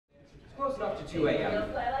It's close enough to 2 a.m.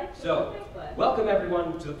 So, welcome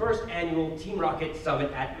everyone to the first annual Team Rocket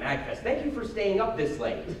Summit at MAGFest. Thank you for staying up this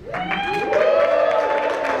late. This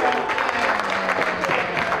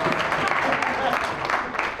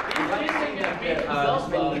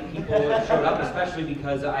many people showed up, especially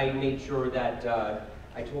because I made sure that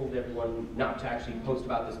I told everyone not to actually post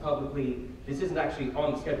about this publicly. This isn't actually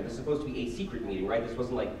on the schedule. This is supposed to be a secret meeting, right? This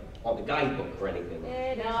wasn't like on the guidebook or anything. No,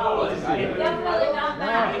 definitely not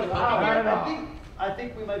that. I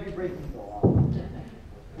think we might be breaking the law.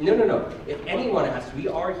 No. If anyone asks, we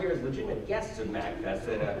are here as legitimate guests of MAGFest,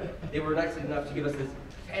 and they were nice enough to give us this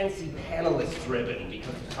fancy panelists ribbon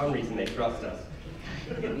because for some reason they trust us.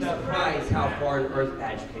 You'd be surprised how far an Earth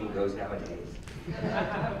badge pin goes nowadays. I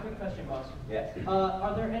have a quick question, boss. Yes.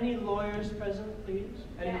 Are there any lawyers present, please?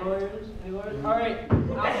 Any lawyers? Any lawyers? All right.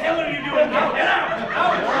 What the hell are you doing? Get out!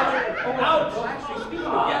 Out! Well, actually, speaking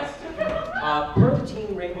of guests, per the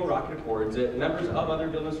Team Rainbow Rocket Accords, members of other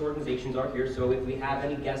villainous organizations are here, so if we have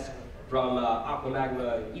any guests from Aqua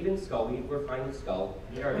Magma, even Skull, we're fine with Skull.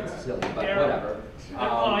 They're a bit silly, but whatever.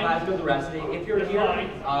 Plasma, the rest. If you're here,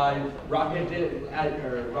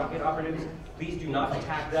 Rocket operatives, please do not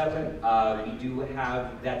attack them. We do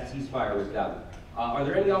have that ceasefire with them. Are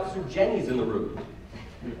there any Officer Jennies in the room?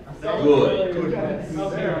 Good. Okay.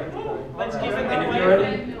 Let's keep it that And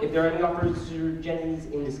way. if there are any Officer Jennies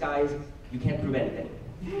in disguise, you can't prove anything.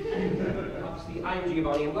 Obviously, I am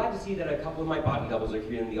Giovanni. I'm glad to see that a couple of my body doubles are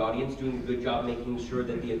here in the audience doing a good job making sure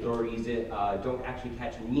that the authorities don't actually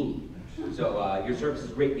catch me. So your service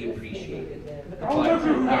is greatly appreciated. But,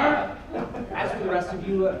 as for the rest of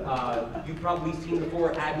you, you've probably seen the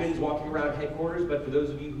 4 admins walking around headquarters, but for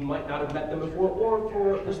those of you who might not have met them before, or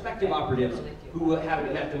for prospective operatives who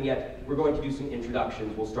haven't met them yet, we're going to do some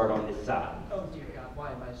introductions. We'll start on this side. Oh dear God,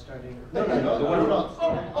 why am I starting? No, the one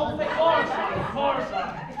The far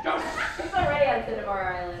side. He's already on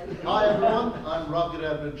Cinnabar Island. Hi everyone, I'm Rocket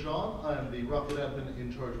Admin John. I am the Rocket Admin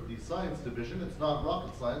in charge of the Science Division. It's not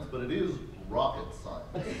rocket science, but it is rocket science.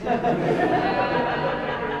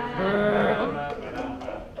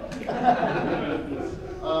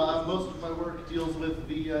 Most of my work deals with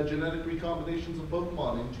the genetic recombinations of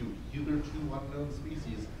Pokemon into hitherto unknown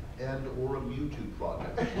species and or a Mewtwo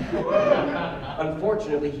project.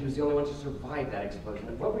 Unfortunately, he was the only one to survive that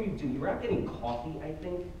explosion. What were you doing? You were out getting coffee, I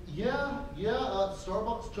think? Yeah,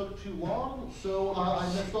 Starbucks took too long, so I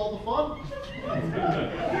missed all the fun.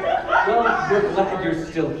 Well, we're glad you're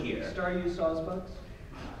still here. Star you Sawsbucks?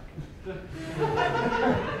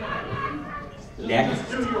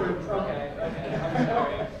 Next. Okay, I'm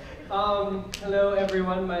sorry. Hello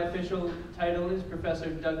everyone, my official title is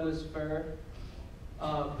Professor Douglas Fur.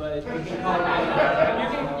 But you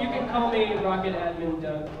can call me Rocket Admin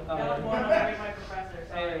Doug. Rate my professor,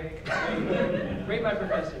 sorry. Rate my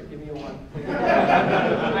professor, give me a 1.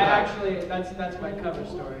 That's my cover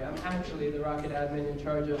story. I'm actually the Rocket Admin in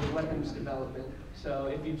charge of weapons development. So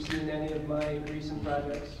if you've seen any of my recent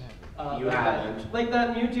projects, You haven't. Like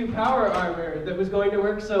that Mewtwo power armor that was going to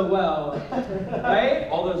work so well, right?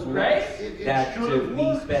 All those mechs It that should've we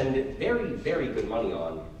worked. spend very, very good money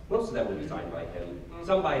on, most of them were designed by him.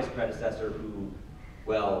 Some by his predecessor who,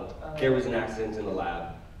 well, there was an accident in the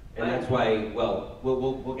lab. And that's why, well,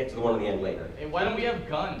 we'll get to the one at the end later. And why don't we have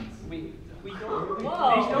guns? We don't.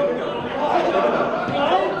 Whoa. These don't go.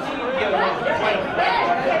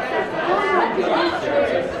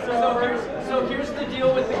 So here's the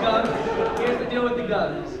deal with the guns. Here's the deal with the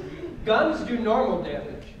guns. Guns do normal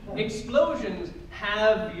damage. Explosions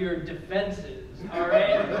have your defenses. All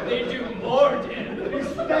right, they do more damage.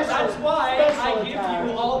 That's why I give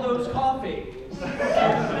you all those coffees.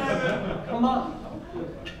 Come on,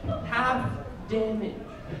 half damage.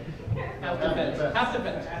 Half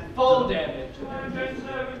defense, full damage.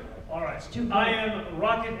 All right. I am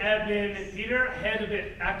Rocket Admin Peter, head of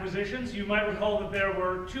acquisitions. You might recall that there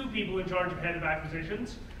were 2 people in charge of head of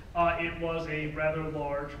acquisitions. It was a rather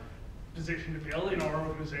large position to fill in our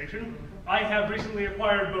organization. I have recently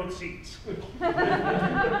acquired both seats.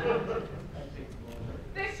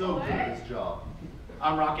 So good at his job.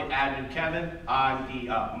 I'm Rocket Admin Kevin. I'm the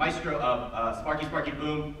maestro of Sparky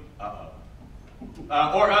Boom.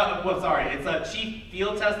 It's a chief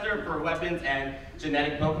field tester for weapons and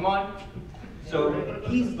genetic Pokemon. So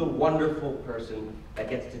he's the wonderful person that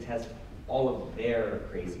gets to test all of their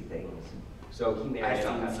crazy things. So he may I've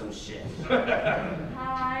not seen have some shit.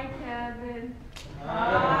 Hi, Kevin.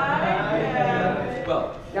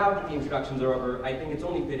 Well, now that the introductions are over, I think it's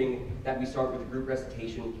only fitting that we start with a group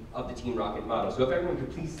recitation of the Team Rocket motto. So if everyone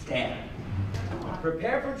could please stand.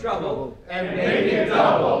 Prepare for trouble and make it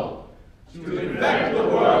double. To infect the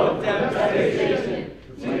world with devastation.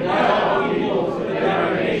 To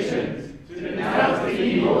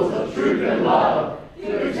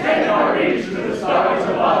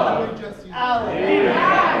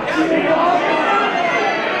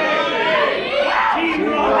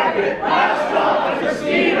rocket! Blast off at the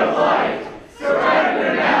speed of light!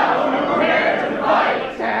 Surrender now and prepare to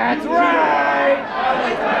fight! That's right!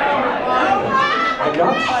 I'm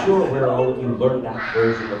not sure where all of you learned that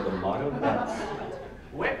version of the motto. That's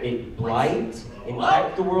it blight,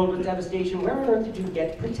 infect the world with devastation. Where on earth did you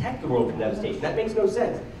get protect the world from devastation? That makes no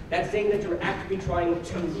sense. That's saying that you're actively trying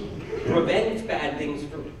to prevent bad things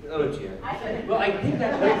from. Oh dear. Well, I think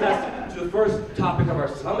that brings us to the first topic of our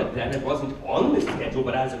summit then. It wasn't on the schedule,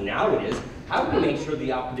 but as of now it is. How do we make sure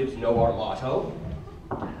the operatives know our motto?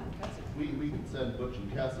 We can send Butch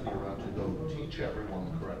and Cassidy around to go teach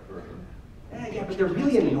everyone the correct version. Yeah, but they're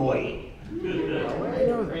really annoying.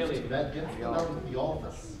 Really? That gets them out of the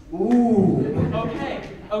office. Ooh.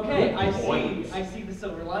 Okay, I see the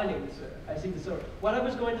silver lining, sir. I see the silver. What I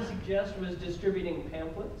was going to suggest was distributing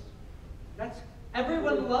pamphlets.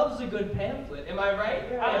 Everyone loves a good pamphlet, am I right?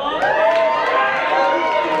 I love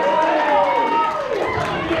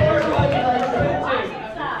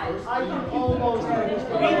I can almost we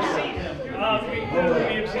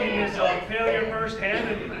have seen this failure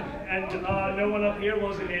firsthand, and no one up here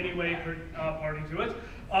was in any way party to it.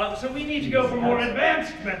 So we need to go for more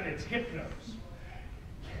advanced methods. Hypnos.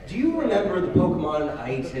 Do you remember the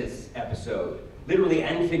Pokemon-itis episode? Literally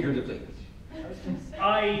and figuratively.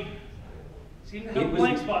 I seem to have a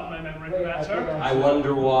blank spot in my memory for that, sir. I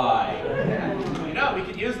wonder why. You know, we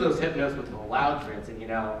could use those hypnos with the loud prints and,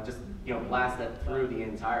 just, blast that through the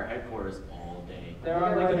entire headquarters all day. There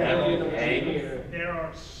are like a million of them here. There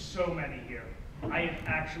are so many here. I have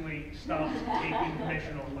actually stopped taking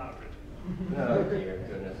permission on Loudred. Oh dear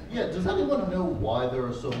goodness. Yeah, does anyone know why there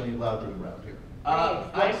are so many Loudred around here?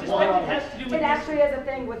 I suspect it has to do with It actually has a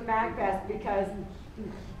thing with MAGFest because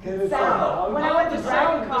sound. When I went to the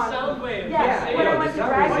Dragon sound Con, wave. yes, when I went to the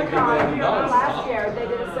sound Dragon waves are Con going nuts. last year, they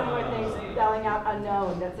did a similar thing spelling out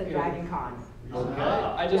unknown. That's a Dragon Con. Okay.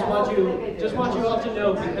 I just want you all to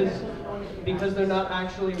know because they're not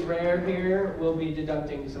actually rare here, we'll be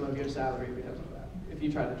deducting some of your salary because of that. If you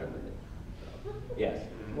try to turn it in. Yes.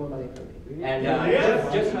 More money for me. And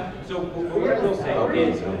just so what I will say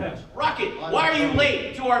is, Rocket, why are you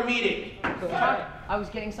late to our meeting? I was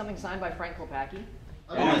getting something signed by Frank Kopacki.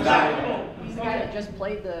 Who's that? He's the guy that just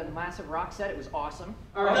played the massive rock set. It was awesome.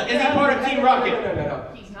 Is he part of Team Rocket?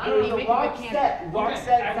 No. He's not even making a candidate.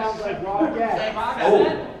 Rockset sounds like Rocket.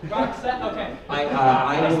 Rock set? Okay.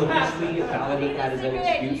 I will officially validate that as an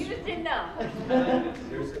You excuse. just didn't know.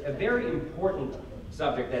 There's a very important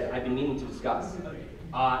subject that I've been meaning to discuss.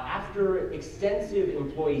 After extensive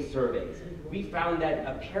employee surveys, we found that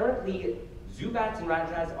apparently Zubats and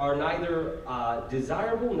Rattata are neither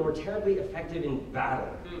desirable nor terribly effective in battle.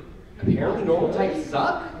 Apparently normal types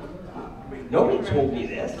suck? Nobody told me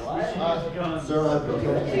this. Sir, I've been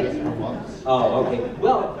told this for months. Oh, okay.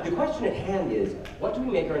 Well, the question at hand is, what do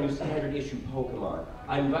we make our new standard issue Pokemon?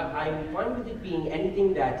 I'm fine with it being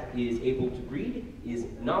anything that is able to breed, is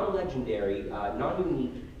non-legendary,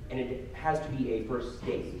 non-unique, and it has to be a first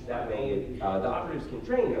stage. That way, the operatives can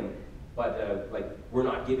train them, but we're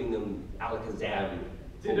not giving them Alakazam.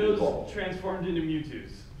 Dittos transformed into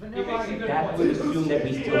Mewtwo's. That would assume that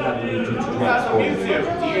we still have Mewtwo to Who has a transform.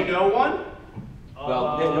 Mewtwo? Do you know one?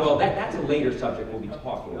 Well, that's a later subject we'll be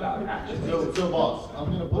talking about, actually. So boss,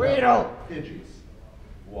 I'm gonna put out Pidgeys.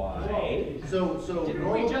 Why? So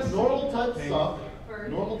normal types suck.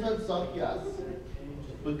 Normal types suck, yes.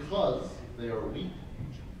 Because they are weak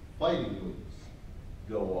fighting moves.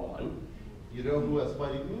 Go on. You know who has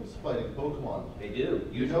fighting moves? Fighting Pokemon. They do,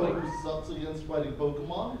 You know usually. who sucks against fighting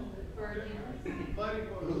Pokemon? Sorry.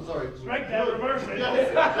 Strike that, reverse it. Yes.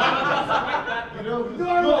 You know who's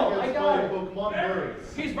good against fighting Pokemon?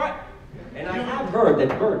 Birds. He's right. And I have heard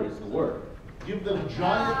that bird is the word. Give them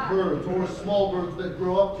giant birds or small birds that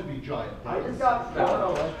grow up to be giant birds. I just got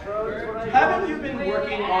thrown electrodes. Haven't you been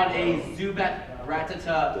working on a Zubat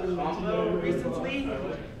Rattata combo recently?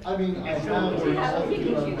 I mean, I have worked on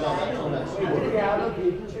Pikachu. That's on that Do we store. have a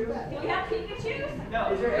Pikachu? Do we have Pikachu? No.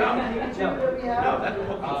 Is there any Pikachu that we have? No, that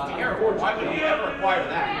Pokemon's terrible. Why would you ever acquire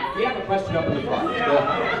that? We have a question up in the front.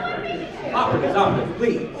 Operatives,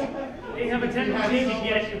 please. They have a tendency to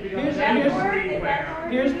get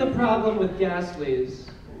Here's the problem with Ghastlies.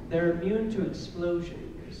 They're immune to explosions.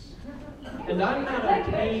 And I'm not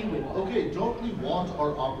okay with that. Okay, don't we want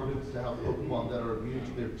our operatives to have Pokemon that are immune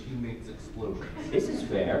to their teammates' explosions? This is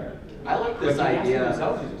fair. I like this But he idea. asked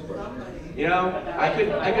himself his expression. You know, I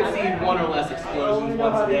could see one or less explosions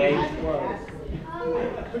once a day.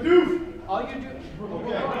 All you do.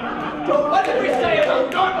 What did we say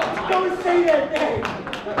about normal? Don't say that thing!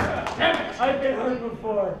 I've been hurt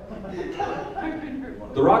before.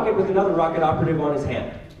 The Rocket with another Rocket operative on his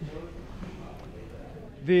hand.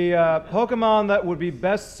 The Pokemon that would be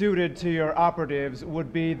best suited to your operatives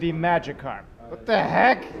would be the Magikarp. What the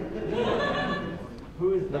heck?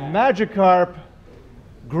 The Magikarp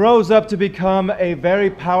grows up to become a very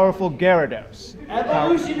powerful Gyarados.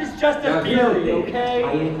 Evolution is just a theory, okay?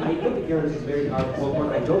 I think the Gyarados is very powerful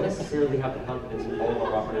Pokemon. I don't necessarily have the confidence in all of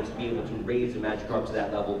our operatives to be able to raise a Magikarp to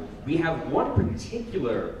that level. We have one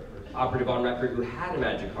particular operative on record who had a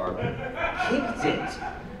Magikarp, kicked it,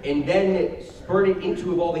 and then spurred it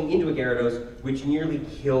into evolving into a Gyarados, which nearly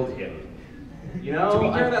killed him. You know, to be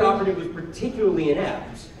fair, that operative was particularly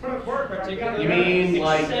inept. You mean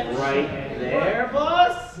like right there,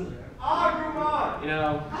 boss? Agumon! You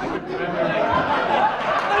know, I can remember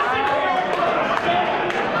that.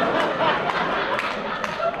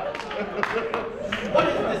 What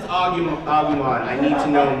is this Agumon? I need to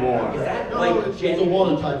know more. Is that No, like it's a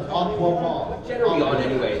water type, Aquamon. generally on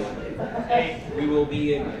anyways? We will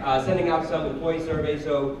be sending out some employee surveys,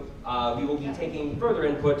 so we will be taking further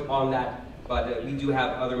input on that, but we do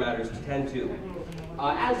have other matters to tend to.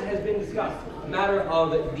 As has been discussed, the matter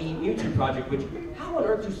of the Mewtwo project, which, how on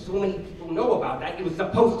earth do so many people know about that? It was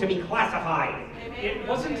supposed to be classified. It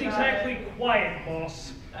wasn't exactly quiet,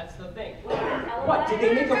 boss. That's the thing. What, did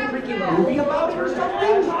they make a freaking movie about it or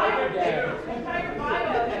something?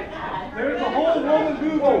 There's a whole woman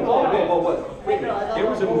movie about it. Whoa. Wait, there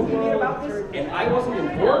was a movie made about this, and I wasn't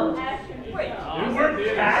informed? Wait, You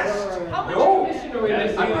weren't cast? how much No. commission are we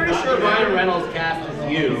missing? I'm pretty sure Ryan Reynolds cast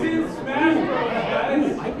as you.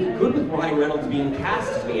 Ooh, I'd be good with Ryan Reynolds being cast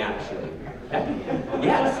as me, actually.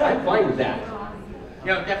 Yes, I'm fine with that. You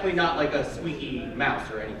know, definitely not like a squeaky mouse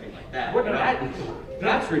or anything like that. What you know?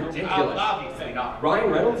 that's ridiculous. Obviously not. Ryan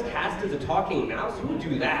Reynolds cast as a talking mouse? Who would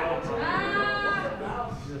do that?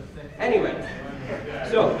 Anyway,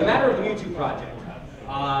 so the matter of the Mewtwo project.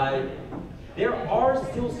 There are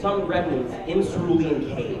still some remnants in Cerulean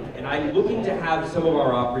Cave, and I'm looking to have some of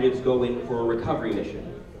our operatives go in for a recovery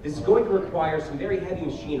mission. This is going to require some very heavy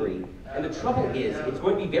machinery, and the trouble is, it's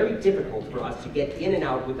going to be very difficult for us to get in and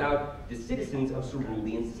out without the citizens of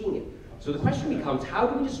Cerulean seeing it. So the question becomes, how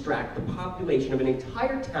do we distract the population of an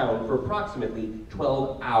entire town for approximately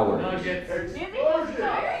 12 hours? Nuggets. Hey,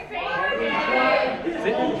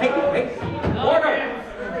 order!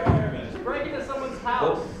 Break into someone's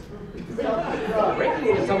house. Breaking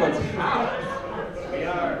into someone's house? We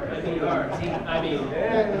are. I mean,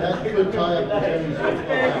 That could tie up the Jerry's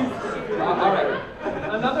house. All right.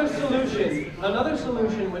 Another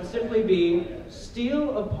solution would simply be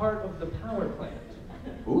steal a part of the power plant.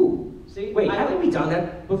 Ooh. See, Wait, haven't we done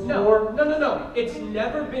that before? No. It's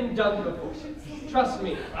never been done before. Trust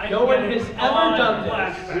me. No one has ever done this.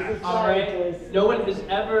 All right. No one has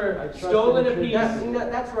ever stolen a piece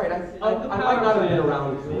That's right. I of the might power not have been plant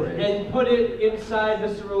around for it. and put it inside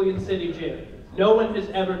the Cerulean City jail. No one has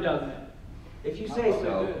ever done that. If you say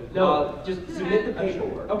so, No. just submit the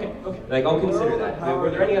paperwork. Okay. Like, I'll consider that. Were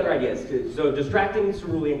there any other ideas? So distracting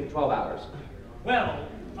Cerulean for 12 hours. Well,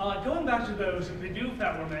 going back to those Bidoof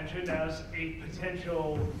that were mentioned as a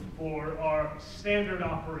potential for our standard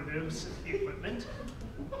operatives equipment,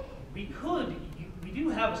 we do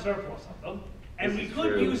have a surplus of them, and we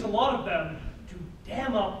could use a lot of them to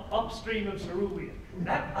dam up upstream of Cerulean.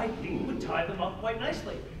 That, I think, would tie them up quite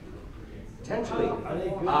nicely. Potentially.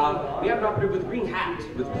 We have an operative with green hat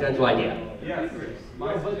with a potential idea. Yes,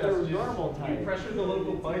 my suggestion, you pressure the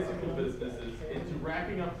local bicycle businesses into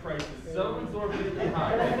racking up prices so exorbitantly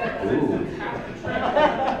high that you have to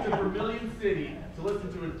travel to Vermilion City to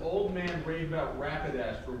listen to an old man rave about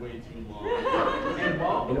Rapidash for way too long. And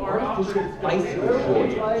while An our artificial operatives bicycle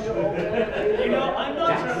shortage. You know, I'm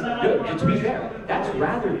not certain that Good. I'm To be fair, that's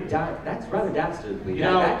rather dastardly. You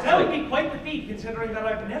know, That's That would like, be quite the feat, considering that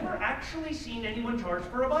I've never actually seen anyone charge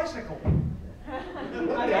for a bicycle. You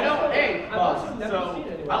know, hey, boss, so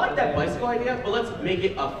I like that bicycle idea, but let's make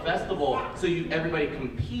it a festival so everybody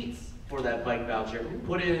competes for that bike voucher.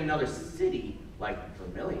 Put it in another city like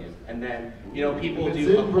Vermilion, and then people If it's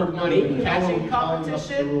do a in Vermilion, Pokemon catching how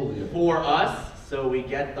competition Cerulean? for us, so we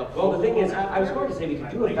get the. well, the thing is, I was going to say we could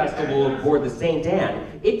do a festival aboard the St.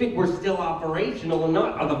 Anne if it were still operational and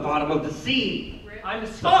not on the bottom of the sea. I'm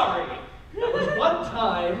sorry. That was one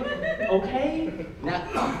time, okay?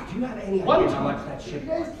 Now, do you have any One idea how time. much that ship?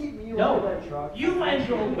 No. You and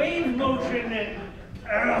your wave motion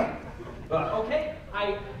and... Okay,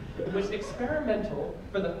 I was experimental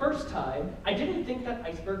for the first time. I didn't think that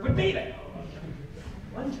iceberg would be there.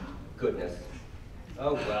 One time. Goodness.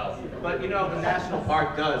 Oh, well. But the national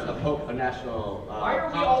park does a national Why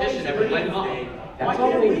are we always competition every bringing Wednesday. up That's Why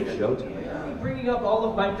all can't we we show to me. bringing up all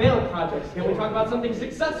of my failed projects? Can we talk about something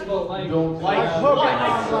successful, like... Like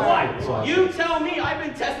what? You tell me. I've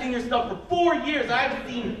been testing your stuff for 4 years. I haven't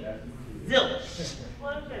seen zilch.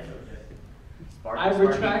 I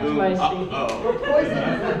retract my statement. Well, poison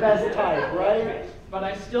is the best type, right? But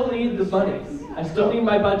I still need the money. I still need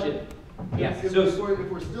my budget. Yes. If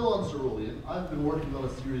we're still on Cerulean, I've been working on a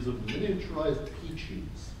series of miniaturized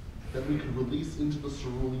Pichus that we could release into the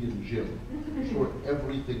Cerulean gym. Short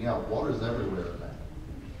everything out. Water's everywhere in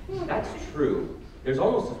that. That's true. There's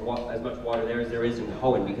almost as much water there as there is in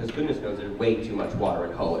Hoenn, because goodness knows there's way too much water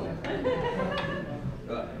in Hoenn.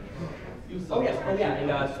 Oh yes, and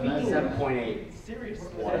speaking of 7.8. Serious.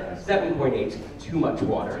 7.8, too much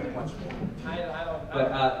water. I don't...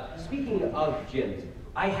 But speaking of gyms,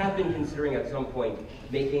 I have been considering at some point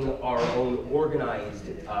making our own organized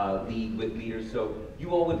league with leaders. So you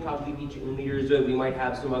all would probably be gym leaders. We might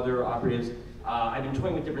have some other operatives. I've been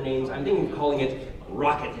toying with different names. I'm thinking of calling it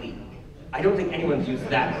Rocket League. I don't think anyone's used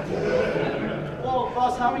that before. Well,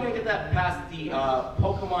 boss, how are we gonna get that past the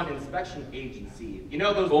Pokemon Inspection Agency? You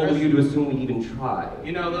know those. Bold of you to assume we'd even try.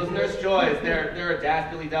 You know those Nurse Joys. They're a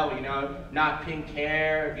dastardly devil. You know, not pink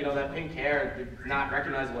hair. You know that pink hair, not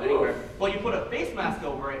recognizable anywhere. But you put a face mask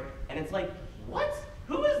over it, and it's like, what?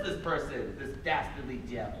 Who is this person? This dastardly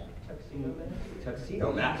devil?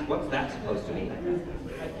 Tuxedo mask? What's that supposed to mean?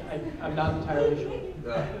 I'm not entirely sure.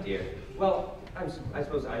 Oh dear. Well, I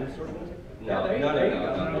suppose I'm sort of. Yeah, there you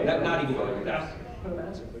go. Not even going with that.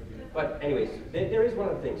 But anyways, there is one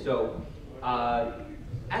other thing. So,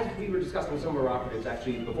 as we were discussing some of our operatives,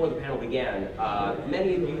 actually, before the panel began,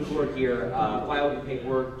 many of you who are here filed your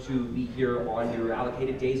paperwork to be here on your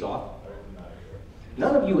allocated days off.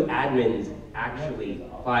 None of you admins actually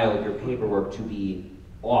filed your paperwork to be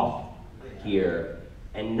off here,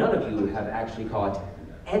 and none of you have actually caught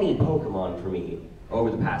any Pokemon for me over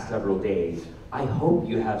the past several days. I hope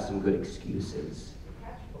you have some good excuses.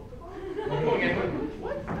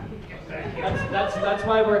 That's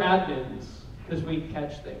why we're admins, because we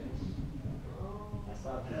catch things.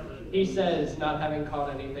 He says, not having caught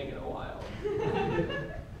anything in a while.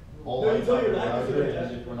 All I got are Louder,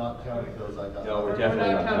 if we're not counting those I got. No, we're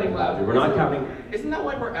definitely not counting Louder. We're not counting. Isn't that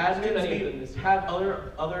why we're admins? We have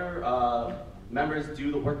other members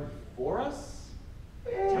do the work for us?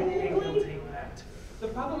 Technically, the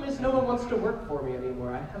problem is no one wants to work for me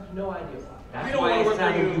anymore. I have no idea why. I don't want to work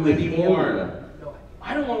for you anymore.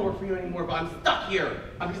 I don't want to work for you anymore, but I'm stuck here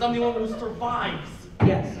because I'm the one who survives.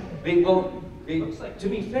 Yes. To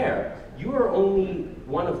be fair, you are only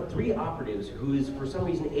one of 3 operatives who is, for some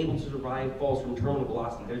reason, able to survive falls from terminal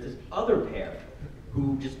velocity. There's this other pair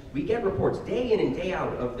who we get reports day in and day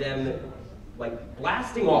out of them, like,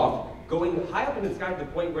 blasting off, going high up in the sky to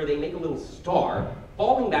the point where they make a little star,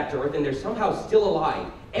 falling back to Earth, and they're somehow still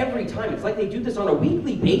alive. Every time. It's like they do this on a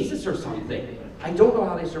weekly basis or something. I don't know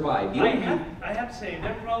how they survive. I have to say,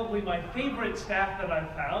 they're probably my favorite staff that I've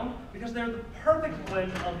found, because they're the perfect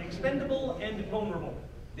blend of expendable and vulnerable.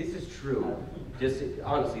 This is true. Just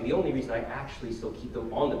honestly, the only reason I actually still keep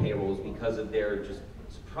them on the payroll is because of their just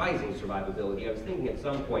surprising survivability. I was thinking at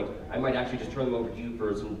some point I might actually just turn them over to you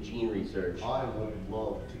for some gene research. I would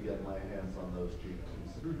love to get my hands on those genes.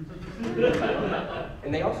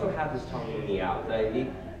 And they also have this talking me out.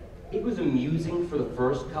 It was amusing for the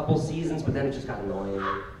first couple seasons, but then it just got annoying.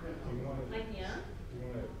 Like, yeah?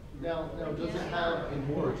 Now, does it have a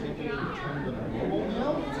more articulate term than a normal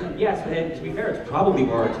meow? Yes, and to be fair, it's probably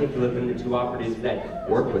more articulate than the 2 operatives that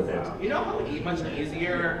work with it. You know how much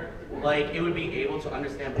easier, like, it would be able to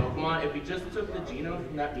understand Pokemon if we just took the genome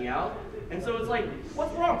from that Meowth? And so it's like,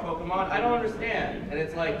 what's wrong, Pokemon? I don't understand. And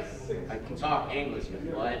it's like, I can talk English, you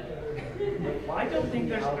know what? Well, I don't think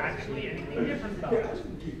there's actually anything different about it.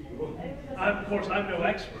 Of course, I'm no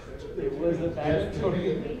expert. It was a bad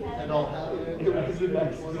story. And I'll have it. It was a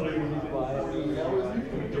bad story. 40 hours if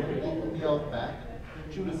you don't want the Meowth back.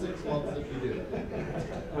 2 to 6 months if you do.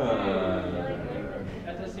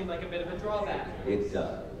 That does seem like a bit of a drawback. It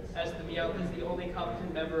does. As the Meowth is the only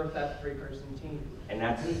competent member of that 3-person team. And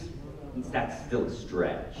that's still a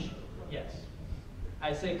stretch. Yes.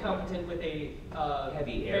 I say competent with a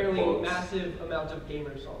Heavy air fairly quotes. massive amount of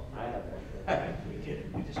gamer salt. I have that. We did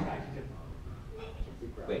it. We distracted him.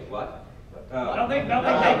 Wait, what? Nothing.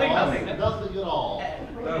 Nothing at all.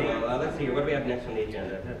 Oh, well, let's see here. What do we have next on the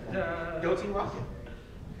agenda? Go Team Rocket.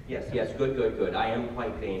 Yes, good. I am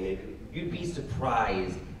quite vain. You'd be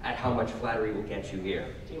surprised at how much flattery will get you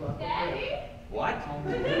here. Daddy? What?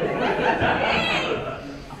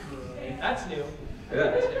 That's new.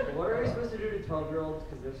 Good. What are we supposed to do to 12-year-olds?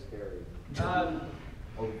 Because they're scary.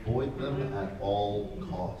 Avoid them at all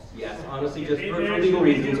costs. Yes, honestly, just for legal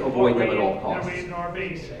reasons, avoid them at all costs. They're in our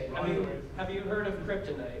base. Have you heard of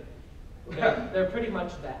kryptonite? They're pretty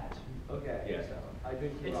much that. Okay. Yes. So, I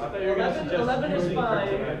think It's I thought you were gonna 11, suggest 11 is using fine,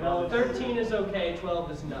 kryptonite. 13 is okay,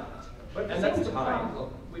 12 is not. But at the And that's same the time- problem.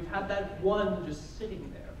 We've had that one just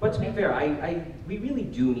sitting there. But to be fair, we really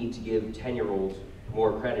do need to give 10-year-olds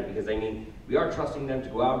more credit because, I mean, we are trusting them to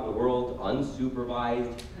go out in the world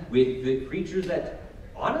unsupervised with the creatures that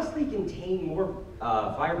honestly contain more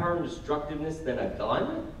firepower and destructiveness than a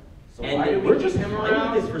gun. So And why do we we're keep just him finding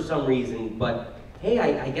around? this for some reason, but hey,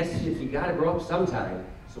 I guess if you gotta grow up sometime.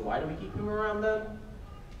 So why do we keep him around then?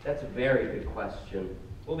 That's a very good question.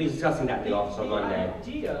 We'll be discussing that in the office on Monday. The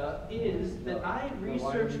idea is that I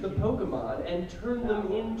research the Pokemon and turn them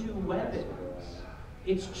into weapons.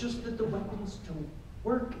 It's just that the weapons don't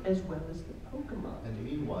work as well as the Pokemon. And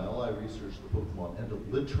meanwhile, I research the Pokemon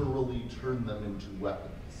and literally turn them into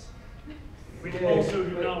weapons. We also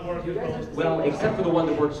do not work as well. Well, except for the one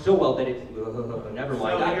that worked so well that it, never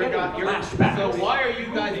mind. So I you're get got- you're- flashbacks. So why are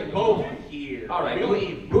you guys both here? All right,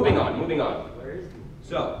 Really? moving on.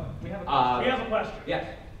 So, We have a question. yes.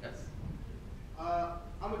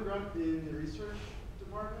 I'm a grunt in the research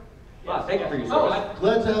department. Thank you for your Oh, service.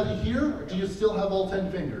 Glad to have you here. Do you still have all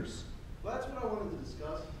 10 fingers? Well, that's what I wanted to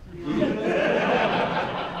discuss.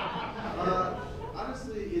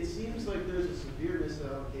 Honestly, it seems like there's a severe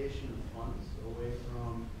misallocation of funds away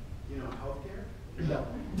from, healthcare. No.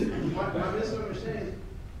 My misunderstanding is,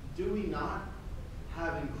 do we not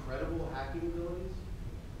have incredible hacking abilities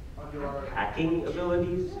under our Hacking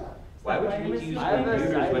abilities? Yeah. Why would you need to use I have a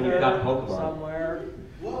computers when you've got cipher Pokemon? somewhere.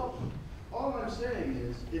 Well, all I'm saying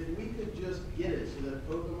is, if we could just get it so that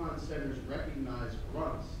Pokemon centers recognize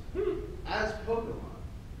grunts as Pokemon,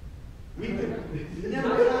 we could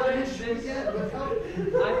never have an issue again with health.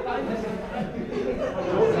 I find this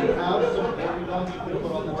Don't you have some Porygon you can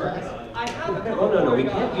put on the desk? I have a Oh, no, we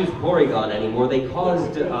can't use Porygon anymore. They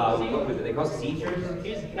caused, what was it? They caused seizures?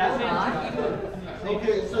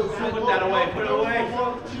 Okay, so Put that away, put it away.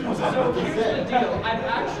 So here's the deal. I've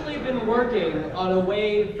actually been working on a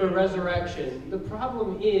way for resurrection. The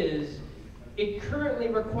problem is, it currently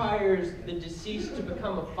requires the deceased to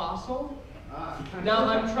become a fossil. Now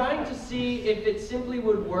I'm trying to see if it simply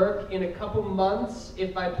would work in a couple months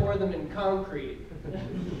if I pour them in concrete.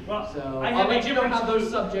 Well, So I I'll have a let you know different how those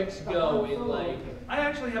solution. subjects go in like. I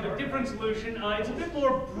actually have a different solution. It's a bit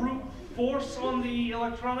more brute force on the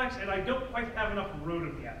electronics, and I don't quite have enough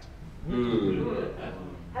rotom yet.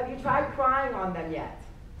 Have you tried crying on them yet?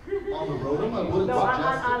 On the Rotom, I wouldn't No,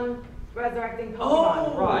 suggest it. on resurrecting Pokemon.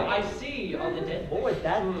 Oh, right. I see. On the dead. What would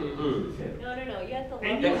that do? No, you have to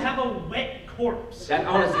And you have a wet corpse. That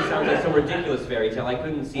honestly sounds like some ridiculous fairy tale. I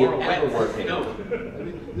couldn't see it Or a ever wet working. snow. I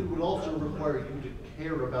mean, it would also require you to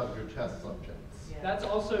care about your test subjects. That's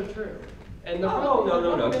also true. And the Oh, problem, no, the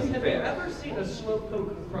no, problem to is, be have fair. you ever seen a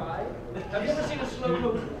slowpoke cry? Have you ever seen a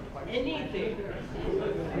slowpoke anything?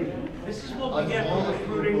 This is what we get for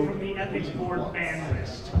recruiting from the ethics board ban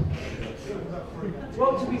list.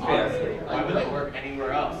 Well, to be fair, Honestly, why would they work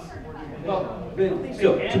anywhere else? well,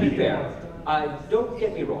 so to be fair, don't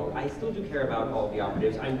get me wrong. I still do care about all the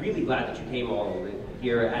operatives. I'm really glad that you came all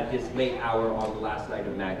here at this late hour on the last night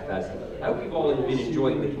of MAGFest. I hope you've all been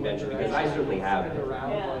enjoying the convention because I certainly have.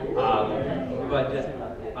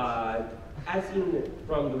 As seen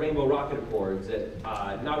from the Rainbow Rocket Accords,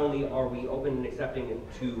 not only are we open and accepting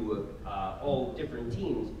to all different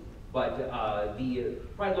teams, but the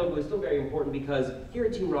Pride logo is still very important because here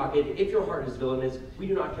at Team Rocket, if your heart is villainous, we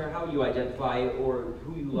do not care how you identify or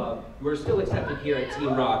who you love, you are still accepted here at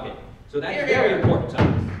Team Rocket. So that's Here, very here. important to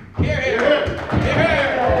us. Here, here, here.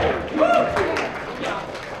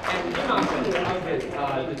 And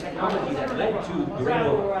the technology that led to the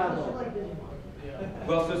Rainbow.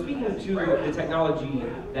 Well, so speaking to the technology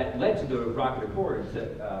that led to the Rocket Accords,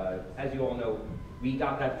 as you all know, we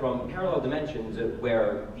got that from parallel dimensions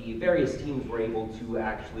where the various teams were able to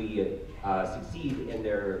actually succeed in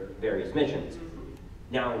their various missions.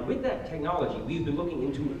 Now, with that technology, we've been looking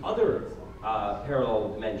into other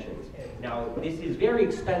parallel dimensions. Now, this is very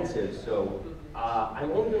expensive, so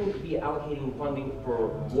I'm only going to be allocating funding for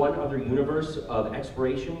one other universe of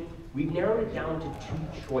exploration. We've narrowed it down to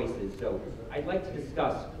 2 choices, so I'd like to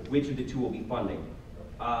discuss which of the 2 will be funding.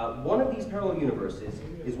 One of these parallel universes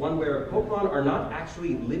is one where Pokemon are not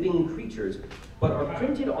actually living creatures, but are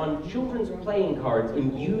printed on children's playing cards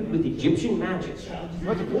imbued with Egyptian magic.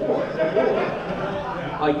 Or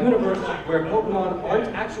a universe where Pokemon aren't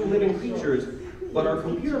actual living creatures, but are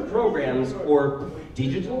computer programs or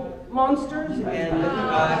digital monsters and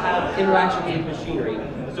have interaction with machinery.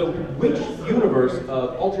 So which universe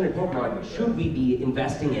of alternate Pokemon should we be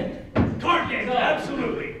investing in? Card games,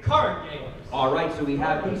 absolutely. Card games. All right, so we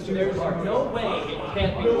have these two. There's no way it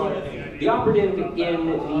can't be card games. The operative in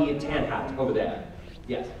the tan hat over there.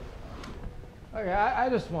 Yes. Okay, I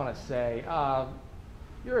just want to say,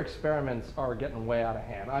 your experiments are getting way out of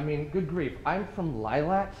hand. I mean, good grief, I'm from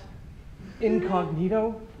Lilac,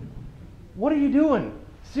 incognito. What are you doing?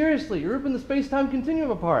 Seriously, you're ripping the space-time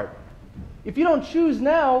continuum apart. If you don't choose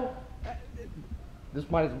now,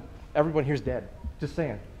 everyone here's dead. Just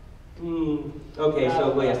saying. Okay,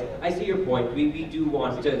 so yes, I see your point. We do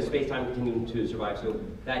want space-time continuum to survive, so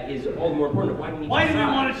that is all the more important. Why do we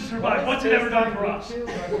want it to survive? What's it ever done for us?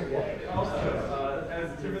 Also,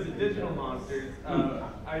 as to the digital monsters,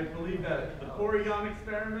 I believe that the Porygon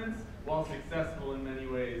experiments, while successful in many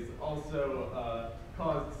ways, also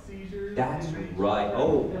caused seizures. That's right.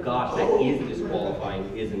 Oh gosh, that is disqualifying,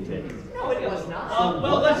 isn't it? No, it was not.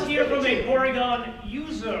 Well, let's hear from a Porygon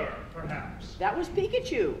user, perhaps. That was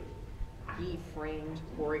Pikachu. He framed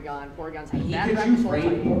Porygon. Porygon's had bad Pikachu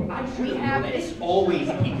framed? We have It's always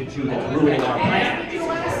Pikachu that's ruining our plan.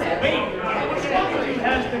 Pikachu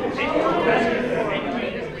has been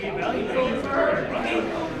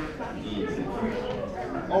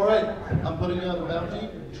All right, I'm putting out a bounty,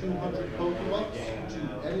 200 Pokebucks to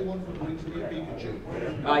anyone who brings me a Pikachu.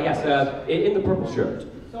 Yes, in the purple shirt.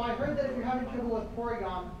 So I heard that if you're having trouble with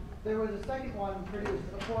Porygon, there was a second one produced,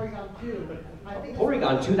 a Porygon 2. I think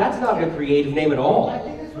Porygon 2? That's not a creative name at all. I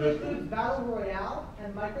think this one includes Battle Royale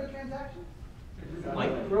and microtransactions.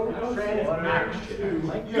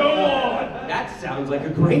 Microtransactions? Go on! That sounds like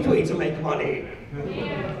a great way to make money.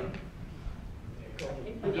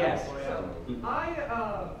 Yes. I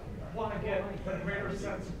want to get a greater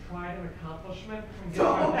sense of pride and accomplishment from getting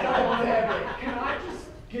Can I just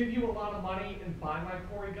give you a lot of money and buy my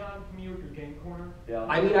Porygon from you at your game corner? Yeah.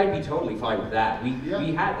 I mean, I'd be totally fine with that. We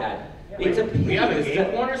had that. It's a We have a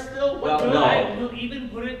game corner still? Well, no. We'll even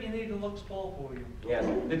put it in a deluxe ball for you. Yes.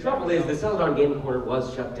 The trouble is, the Celadon Game Corner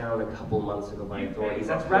was shut down a couple months ago by authorities.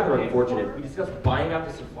 That's rather unfortunate. We discussed buying out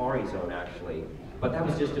the Safari Zone, actually, but that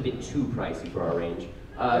was just a bit too pricey for our range.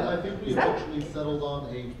 I think we actually settled on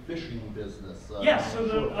a fishing business. Yes, so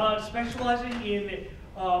the specializing in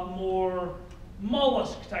more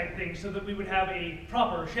mollusk type things, so that we would have a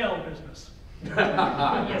proper shell business.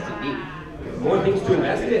 Yes, indeed. More things to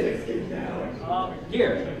invest in.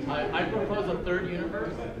 Here. I propose a third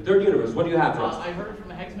universe. Third universe. What do you have for us? I heard from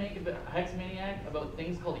the Hexmaniac about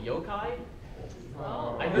things called yokai.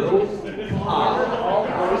 I heard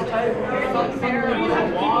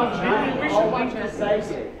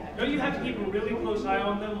Don't you have to keep a really close eye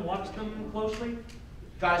on them, watch them closely?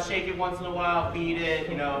 Gotta shake it once in a while, feed it,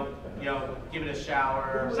 give it a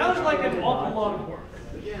shower. Sounds like an awful lot of work.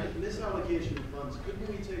 Again, misallocation of funds. Couldn't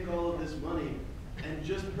we take all of this money and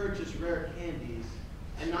just purchase rare candies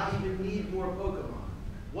and not even need more Pokemon?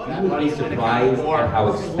 Everybody's surprised at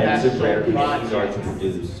how expensive rare candies are to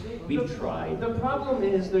produce. We've tried. The problem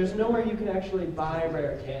is there's nowhere you can actually buy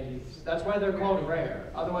rare candies. That's why they're called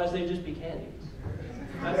rare. Otherwise, they'd just be candies.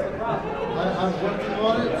 That's the problem. I'm working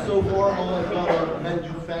on it. So far, all I've got are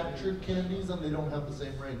manufactured candies, and they don't have the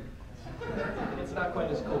same ring. It's not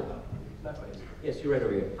quite as cool, though. Not quite as cool. Yes, you're right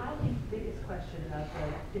over here. I think the biggest question of the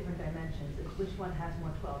different dimensions is which one has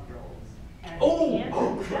more 12-year-olds.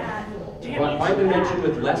 Find a dimension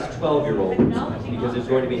with less 12-year-olds, because there's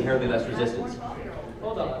going to be inherently less resistance.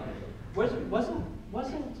 Hold on.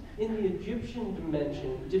 Wasn't in the Egyptian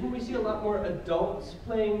dimension, didn't we see a lot more adults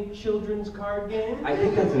playing children's card games? I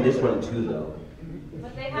think that's in this one too, though.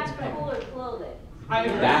 But they had cooler clothing.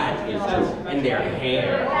 That is true. And their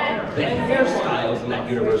hair. The hairstyles in that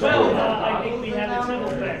universe. Well, I think we have it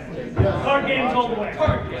settled then. Card games all the way.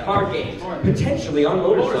 Card games. Potentially on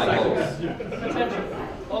motorcycles. Potential.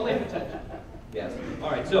 Only potential. Yes.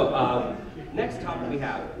 All right, so next topic we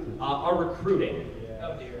have our recruiting.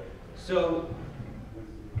 Oh dear. So,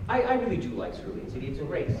 I really do like Cerulean City. It's a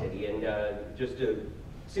great city, and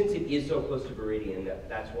since it is so close to Viridian,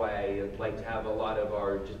 that's why I like to have a lot of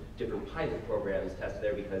our just different pilot programs tested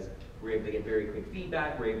there, because we're able to get very quick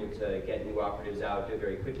feedback, we're able to get new operatives out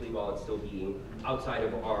very quickly while it's still being outside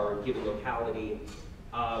of our given locality.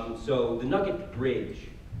 So the Nugget Bridge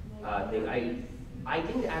thing, I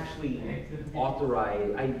didn't actually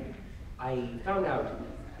authorize, I found out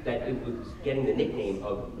that it was getting the nickname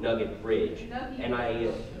of Nugget Bridge, and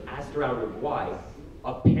I asked around why.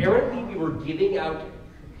 Apparently we were giving out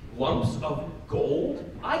lumps of gold?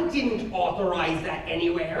 I didn't authorize that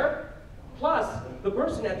anywhere. Plus, the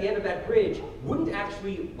person at the end of that bridge wouldn't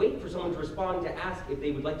actually wait for someone to respond to ask if they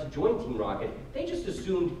would like to join Team Rocket. They just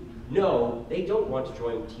assumed, no, they don't want to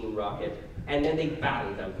join Team Rocket, and then they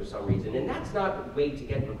battled them for some reason. And that's not a way to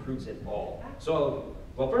get recruits at all. So,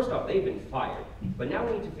 well, first off, they've been fired. But now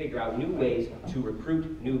we need to figure out new ways to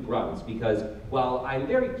recruit new grunts, because while I'm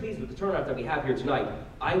very pleased with the turnout that we have here tonight,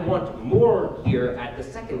 I want more here at the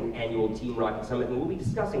second annual Team Rocket Summit, and we'll be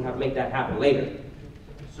discussing how to make that happen later.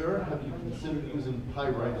 Sir, have you considered using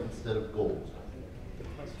pyrite instead of gold?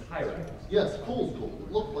 Pyrite? Yes, coal's gold.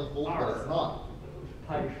 It looks like gold, but it's not.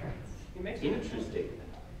 Pyrite. Interesting.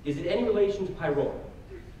 Is it any relation to pyrite? A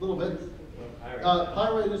little bit.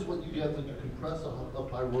 Pyrite is what you get when you compress a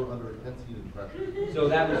pyrite under intense heat and pressure. So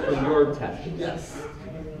that was from your test? Yes.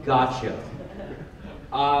 Gotcha.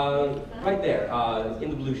 Right there,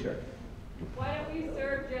 in the blue shirt. Why don't we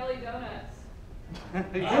serve jelly donuts?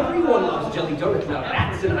 Everyone loves jelly donuts now.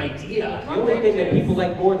 That's an idea. The only thing that people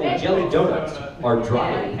like more than jelly donuts are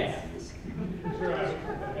drying pans.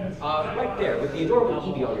 Right there, with the adorable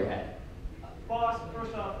Eevee on your head. Boss,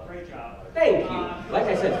 first off, great job. Thank you. Like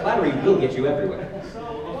I said, flattery will get you everywhere. So, a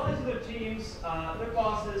lot of the teams, their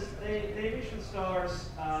bosses, they reach for the stars,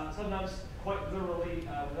 sometimes quite literally, with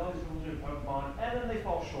all these rules and Pokemon, and then they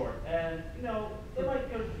fall short. And, you know, they might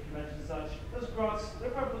go to the convention and such. Those grunts, they're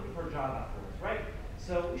probably looking for a job afterwards, right?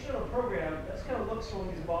 So we should have a program that's kind of looks for when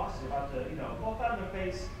these bosses are about to, you know, fall flat on their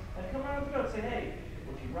face and come around the and say, hey,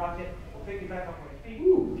 we'll Team Rocket, we'll pick you back up on your feet,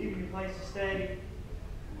 give you a place to stay.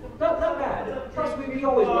 Not bad. Plus, we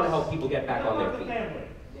always want to help people get back on their feet.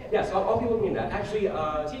 Yes, I'll be looking at that. Actually,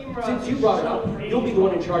 since you brought it up, you'll be the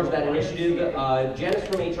one in charge of that initiative. Janice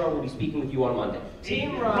from HR will be speaking with you on Monday.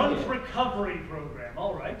 Team Rocket recovery program.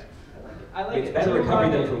 All right. I like it's it. better Team recovery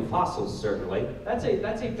Rocket. than from fossils, certainly. That's a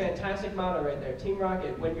fantastic motto right there. Team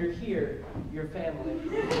Rocket. When you're here, you're family.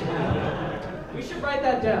 We should write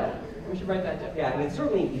that down. We should write that down. Yeah, and it's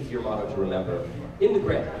certainly an easier motto to remember. In the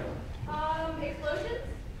grid. Explosions?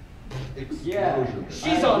 Yeah.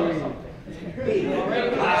 She's on to something.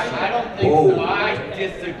 I don't think so. I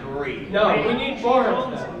disagree. No, we need more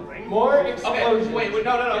of them. More explosions. Okay, wait,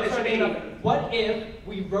 no. This should be what if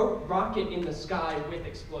we wrote rocket in the sky with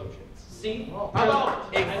explosions? See? How about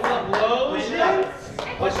explosions?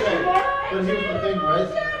 But here's the thing, right?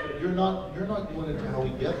 You're not going into how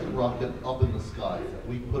we get the rocket up in the sky.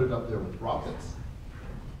 We put it up there with rockets.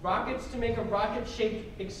 Rockets to make a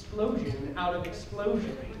rocket-shaped explosion out of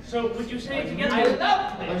explosion. So would you say to get I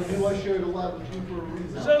love this. I knew I shared a lab with you for a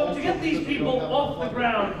reason. So Also, to get these because we people don't have off the enough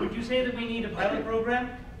ground, would you say that we need a pilot program?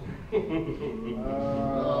 You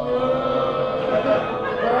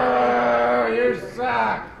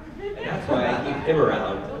suck. That's why I keep him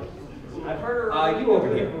around. I've heard you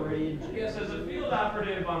over here. Yes, as a field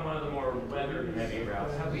operative on one of the more weather-heavy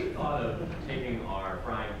routes, have we thought of taking our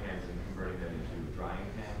frying pans and converting them into drying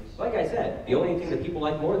pans? Like I said, the only thing that people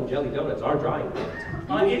like more than jelly donuts are drying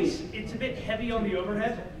pans. It's a bit heavy on the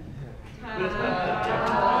overhead. You still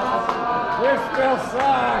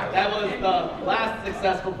suck. That was the last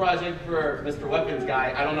successful project for Mr. Weapons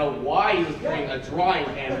Guy. I don't know why he was bringing a drawing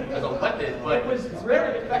pan as a weapon, but it was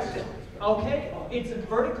very effective. Okay, its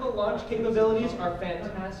vertical launch capabilities are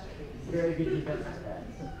fantastic. Very good defensive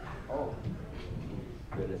stats. Oh,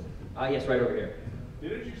 goodness. Yes, right over here.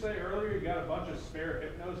 Didn't you say earlier you got a bunch of spare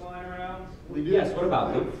hypnos lying around? We do. Yes, what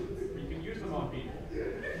about them? You can use them on people.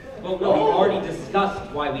 Well, no, we've already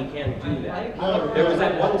discussed why we can't do that. There was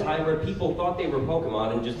that one time where people thought they were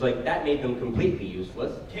Pokemon and just like, that made them completely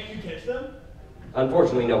useless. Can't you catch them?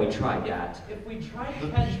 Unfortunately, no, we tried that. If we try to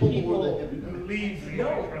catch people, the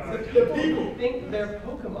people who think they're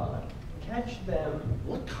Pokemon, catch them.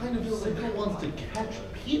 What kind of signal wants to catch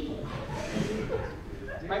people?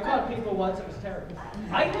 I caught people once, it was terrible.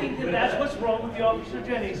 I think that that's what's wrong with the Officer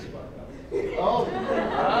Jenny's. Oh.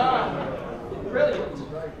 Brilliant.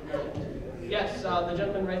 Yes, the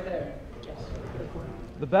gentleman right there. Yes.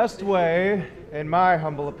 The best way, in my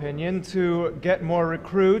humble opinion, to get more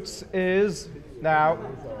recruits is, now,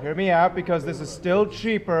 hear me out because this is still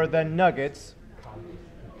cheaper than nuggets,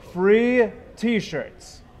 free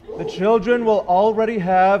t-shirts. The children will already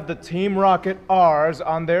have the Team Rocket R's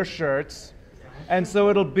on their shirts, and so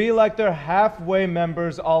it'll be like they're halfway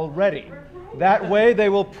members already. That way they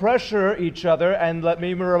will pressure each other, and let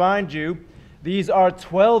me remind you, these are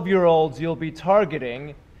 12-year-olds you'll be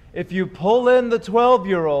targeting. If you pull in the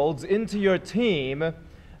 12-year-olds into your team,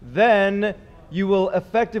 then you will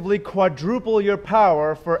effectively quadruple your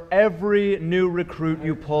power for every new recruit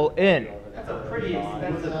you pull in. That's a pretty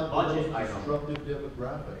expensive budget item. Disruptive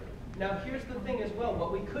demographic. Now here's the thing as well,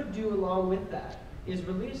 what we could do along with that is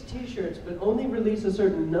release t-shirts, but only release a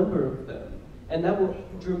certain number of them. And that will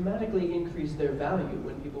dramatically increase their value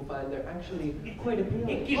when people find they're actually quite appealing.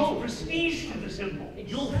 It gives prestige to the symbol.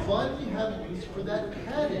 You'll finally have use for that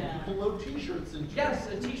cannon people load t-shirts into. Yes,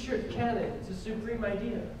 a t-shirt cannon. It's a supreme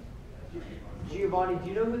idea. Giovanni, do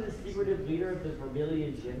you know who the secretive leader of the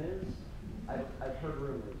Vermilion Gym is? I've heard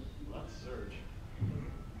rumors. Let's search.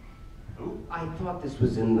 Who? I thought this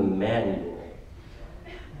was in the manual.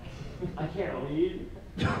 I can't read.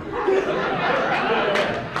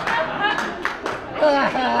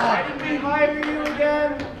 Why did we hire you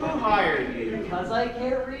again? Who hired you? Because I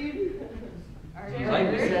can't read?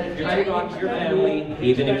 Like we said, if you're taking on your family,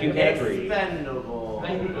 even if you can't read. Expendable.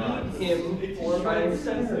 I need him for my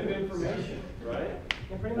sensitive information. Right?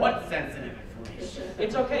 What sensitive information?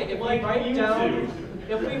 It's okay if we write down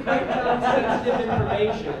sensitive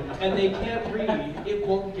information and they can't read, it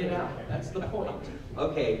won't get out. That's the point.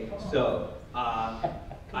 Okay, so,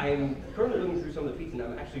 I'm currently looking through some of the tweets, and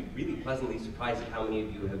I'm actually really pleasantly surprised at how many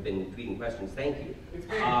of you have been tweeting questions. Thank you.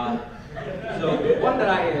 So, one that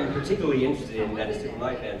I am particularly interested in, that is to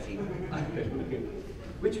my fancy,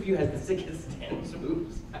 which of you has the sickest dance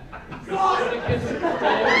moves?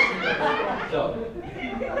 So,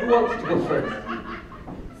 who wants to go first?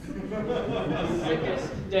 Sickest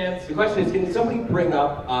dance. The question is, can somebody bring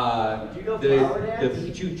up the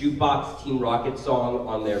Pichu Jukebox Team Rocket song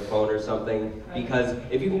on their phone or something? Because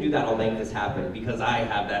if you can do that, I'll make this happen, because I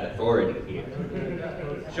have that authority here.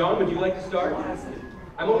 Sean, would you like to start?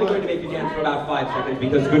 I'm only going to make you dance for about 5 seconds,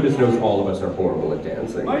 because goodness knows all of us are horrible at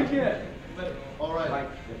dancing. All right.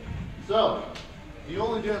 So, the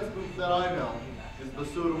only dance move that I know is the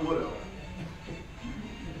Soda Widow.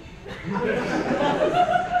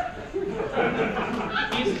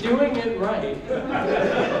 He's doing it right.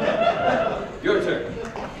 Your turn.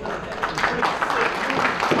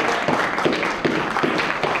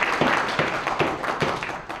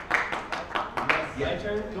 My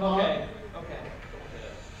turn? Okay.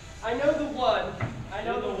 I know the one. I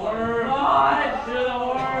know the word. What? Do the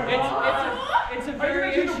word. It's a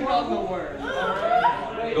variation on the word.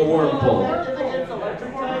 Alright? The worm pull. Hey,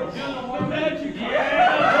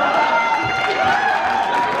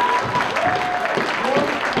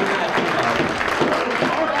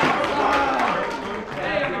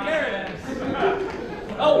 I'm a carrot.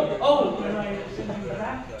 Oh!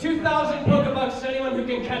 2,000 Pokebucks to anyone who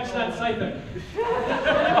can catch that Scyther.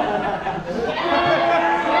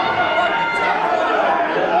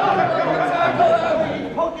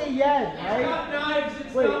 Poke yen, I got knives,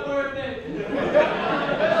 it's not worth it.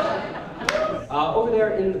 Over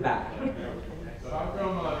there in the back. So I'm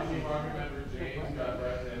from Team Army member James, got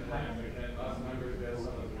that and us members get some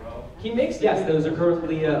as well. He makes Yes, those are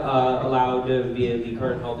currently allowed via the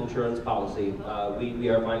current health insurance policy. We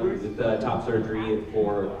are fine with top surgery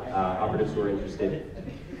for operatives who are interested.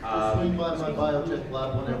 Swing by my biotech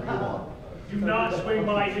lab whenever you want. Do not swing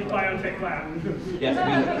by his biotech lab.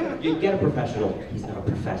 Yes, you get a professional. He's not a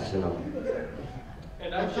professional.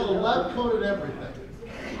 And I've got a lab coat and everything.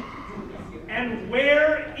 And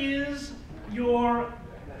where is your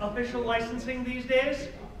official licensing these days?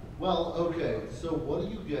 Well, okay, so what do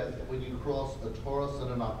you get when you cross a Taurus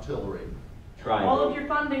and an Octillery? All of your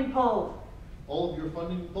funding pulled. All of your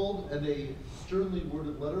funding pulled, and a sternly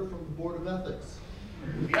worded letter from the Board of Ethics.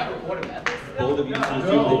 We have a board of ethics? Bold of you to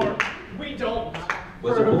assume that, we don't.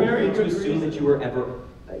 was it bold of you to assume that you were ever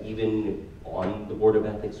even on the Board of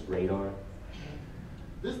Ethics radar?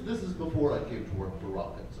 This is before I came to work for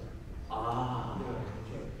Rocket, sir. Ah.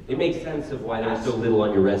 It makes sense of why there's so little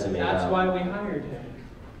on your resume That's now. why we hired him.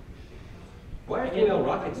 Why are female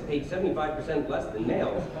rockets paid 75% less than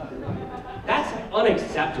males? That's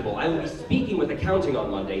unacceptable. I will be speaking with accounting on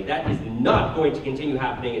Monday. That is not going to continue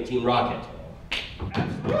happening at Team Rocket.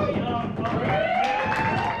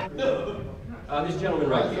 This gentleman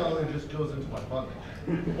right My here. salary just goes into my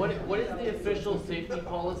funding. What is the official safety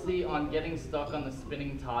policy on getting stuck on the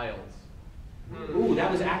spinning tiles? Ooh, that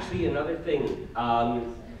was actually another thing.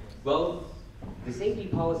 Well, the safety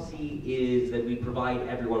policy is that we provide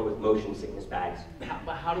everyone with motion sickness bags.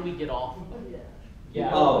 But how do we get off?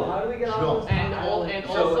 Yeah. Oh. How do we get on this And tile? and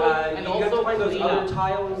So, also and you have to also find those clean other up.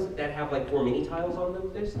 tiles that have like 4 mini tiles on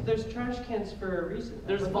them. There's trash cans for a reason.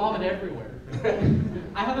 There's vomit everywhere.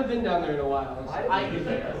 I haven't been down there in a while.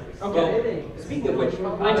 Okay. Speaking of which,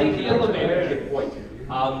 I take the elevator. Very good point.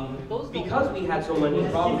 Because we had so many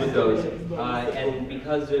problems with those, and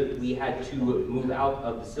because we had to move out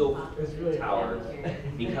of the Silk Tower,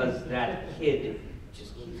 because that kid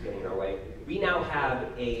just keeps getting in our way, we now have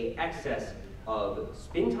a excess of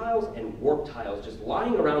spin tiles and warp tiles just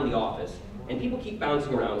lying around the office, and people keep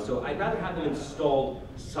bouncing around, so I'd rather have them installed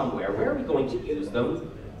somewhere. Where are we going to use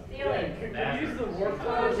them? Ceiling. Can you use the warp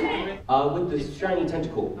cloud? With the shiny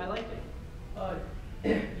tentacle. I like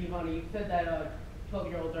it. Giovanni, you said that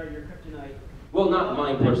 12-year-olds are your kryptonite. Well, not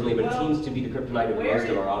mine personally, but it Well, seems to be the kryptonite of most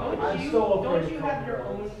of our operatives. Don't you have your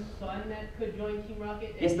own son that could join Team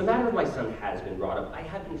Rocket? Yes, the matter of my son has been brought up. I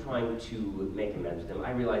have been trying to make amends with him.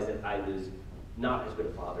 I realized that I was not as good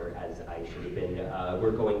a father as I should have been.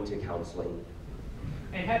 We're going to counseling.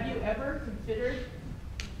 And have you ever considered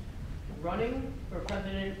running for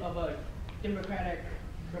president of a democratic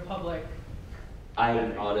republic? I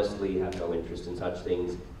honestly have no interest in such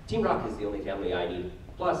things. Team Rocket is the only family I need.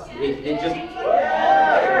 Plus,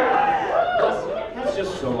 that's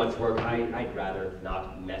just so much work. I'd rather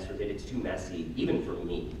not mess with it. It's too messy, even for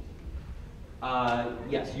me.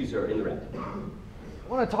 Yes, you sir, in the red. I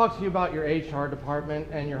want to talk to you about your HR department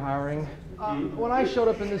and your hiring. When I showed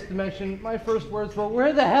up in this dimension, my first words were,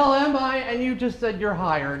 "Where the hell am I?" And you just said you're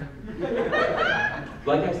hired.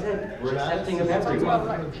 Like I said, we're accepting of everyone.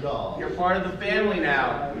 You're part of the family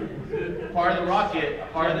now. Part of the rocket,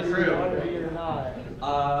 part of the crew.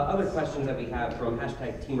 Other questions that we have from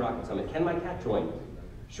hashtag Team Rocket Summit. Can my cat join?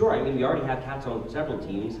 Sure, I mean, we already have cats on several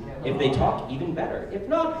teams. If they talk, even better. If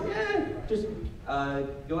not, just,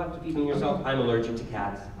 you'll have to feed them yourself. I'm allergic to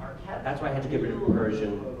cats. That's why I had to get rid of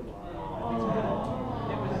Persian.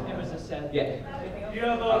 It was a sad. Yeah. Do you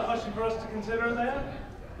have a question for us to consider there?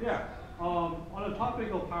 Yeah. On the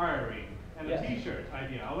topic of hiring and a T-shirt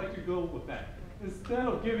idea, I'd like to go with that. Instead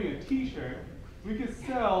of giving a T-shirt, we could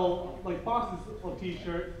sell like boxes of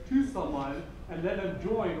T-shirt to someone and let them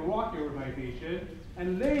join the Rocket organization,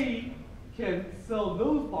 and they can sell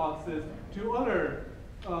those boxes to other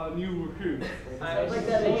new recruits. I like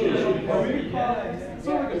that idea.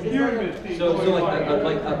 Sort of like a pyramid thing. So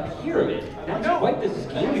like a pyramid. That's quite the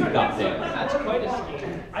scheme you've got there. That's quite a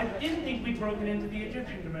scheme. I didn't think we'd broken into the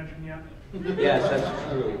Egyptian dimension yet. Yes, that's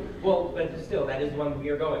true. Well, but still, that is the one we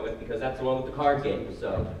are going with because that's the one with the card game.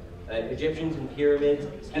 So, Egyptians and pyramids,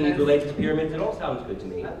 schemes related to pyramids, it all sounds good to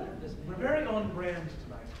me. We're very on brand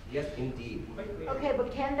tonight. Yes, indeed. Okay,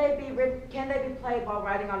 but can they be played while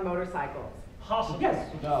riding on motorcycles? Possible. Yes.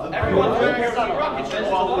 No. Everyone's wearing a rocket ship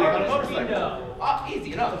while they're on a motorcycle.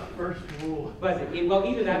 Easy enough. First rule. But, well,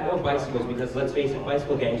 either that or bicycles, because let's face it,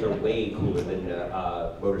 bicycle gangs are way cooler than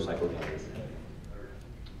motorcycle gangs.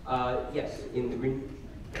 Yes, in the green.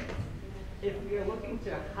 If we are looking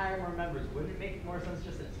to hire more members, wouldn't it make more sense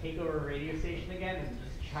just to take over a radio station again and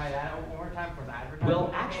just try that out one more time for the advertising?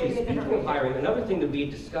 Well, actually, speaking of hiring, another thing that we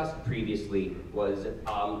had discussed previously was,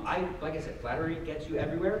 like I said, flattery gets you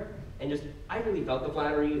everywhere. And just, I really felt the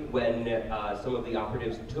flattery when some of the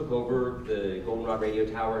operatives took over the Goldenrod radio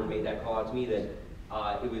tower and made that call out to me that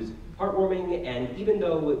it was heartwarming. And even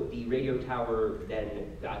though the radio tower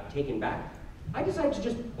then got taken back, I decided to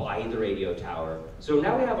just buy the radio tower. So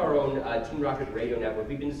now we have our own Team Rocket radio network.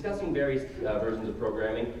 We've been discussing various versions of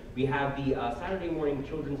programming. We have the Saturday morning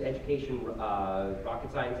children's education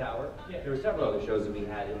rocket science hour. There were several other shows that we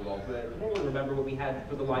had involved. Can anyone remember what we had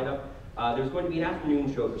for the lineup? There's going to be an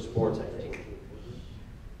afternoon show for sports, I think.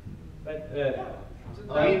 But,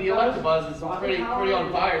 I mean, the Electabuzz is pretty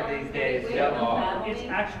on fire these days. It's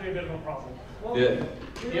actually a bit of a problem. Yeah.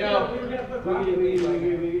 You know.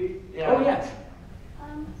 Oh, yes.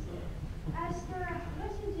 As for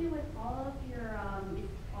what to do with all of your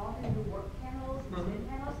work panels and spin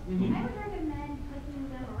panels, I would recommend putting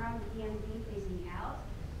them around the DMV facing out,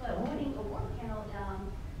 but putting a work panel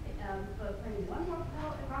putting one work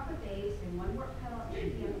panel at Rocket Base and one work panel at the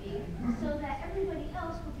DMV, so that everybody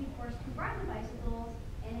else would be forced to ride the bicycles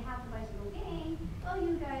and have the bicycle gang, while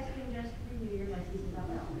you guys can just renew your licenses on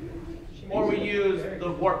their own. Or we use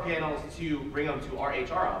the warp panels to bring them to our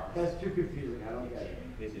HR office. That's too confusing. I don't get it.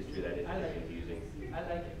 This is true, that is confusing. I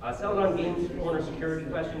like it. Sell it on Game Corner security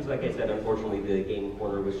questions. Like I said, unfortunately, the Game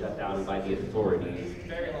Corner was shut down by the authorities.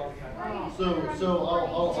 Very long time. So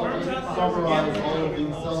I'll just summarize all of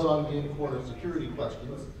these sell it on Game Corner security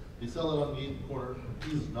questions. The sell it on Game Corner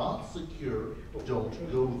is not secure. Don't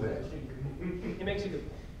go there. It makes you go,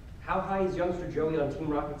 how high is youngster Joey on Team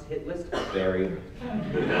Rocket's hit list? Very.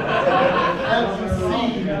 As you see,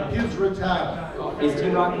 his retirement. Is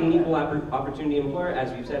Team Rocket an equal opportunity employer?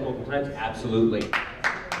 As we've said multiple times, absolutely.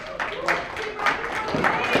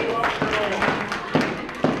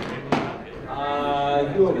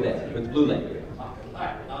 You over there with blue leg.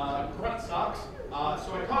 Hi, Grunt Socks.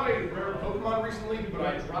 So I caught a rare Pokemon recently, but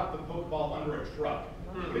I dropped the Pokeball under a truck.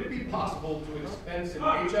 Would it be possible to expense an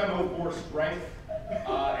HM04 strength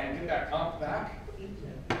and get that comp back?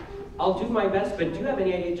 I'll do my best, but do you have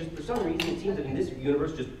any idea, just for some reason, it seems that in this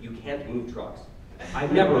universe, just, you can't move trucks.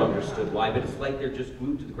 I've never understood why, but it's like they're just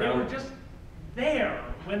glued to the They ground. were just there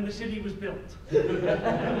when the city was built.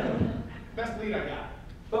 Best lead I got.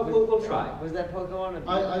 But we'll try. Was that Pokemon?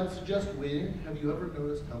 I'd suggest waiting. Have you ever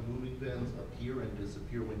noticed how moving vans appear and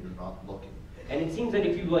disappear when you're not looking? And it seems that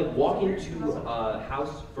if you like walk into a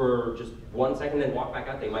house for just 1 second, then walk back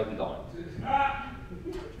out, they might be gone.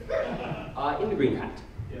 In the green hat.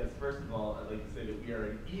 Yes, first of all, I'd like to say that we are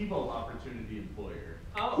an evil opportunity employer.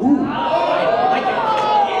 Oh. Ooh.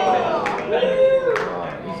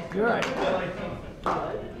 Good.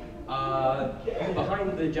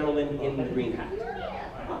 Behind the gentleman in the green hat.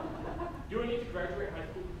 Do I need to graduate high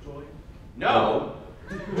school to join? No.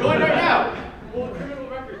 Join right now. Well, criminal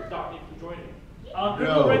record stop me from joining.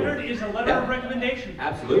 Criminal record is a letter of recommendation.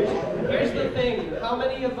 Absolutely. Here's the thing. How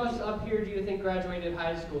many of us up here do you think graduated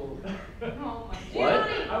high school? What?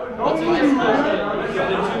 I would What's the two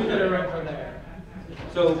that are over there?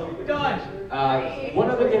 So, Done. one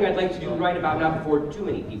other thing I'd like to do right about now before too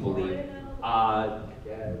many people leave. I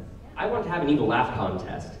want to have an evil laugh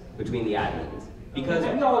contest between the admins. Because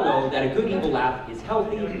we all know that a good evil laugh is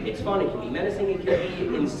healthy, it's fun, it can be menacing, it can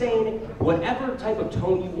be insane. Whatever type of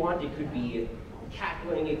tone you want, it could be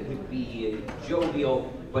cackling, it could be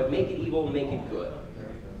jovial, but make it evil, make it good.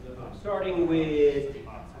 Starting with...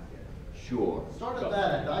 Sure. Start at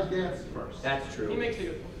that end. I dance first. That's true. He makes a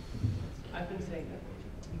good point. I've been saying that.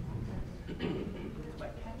 It's my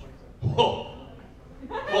catchphrase.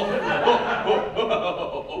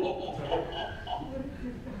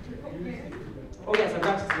 Oh yes, I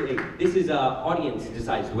forgot to say, this is audience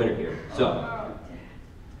decides the winner here. So.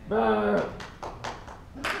 Yeah.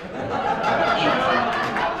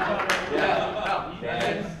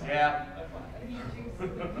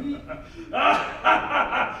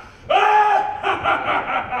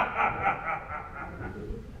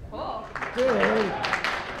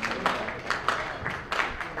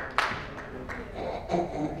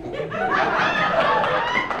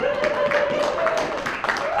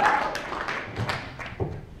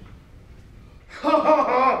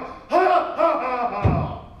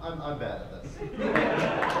 I'm bad at this.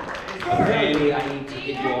 Maybe I need to give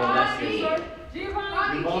you all a lesson.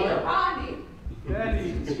 Giovanni. There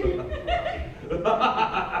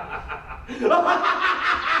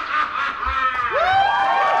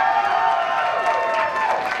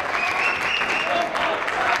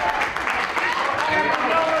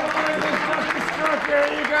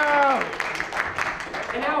you go.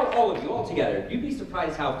 And now all of you, all together, you'd be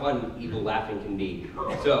surprised how fun evil laughing can be.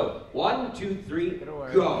 So, 1, 2, 3,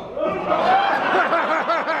 go.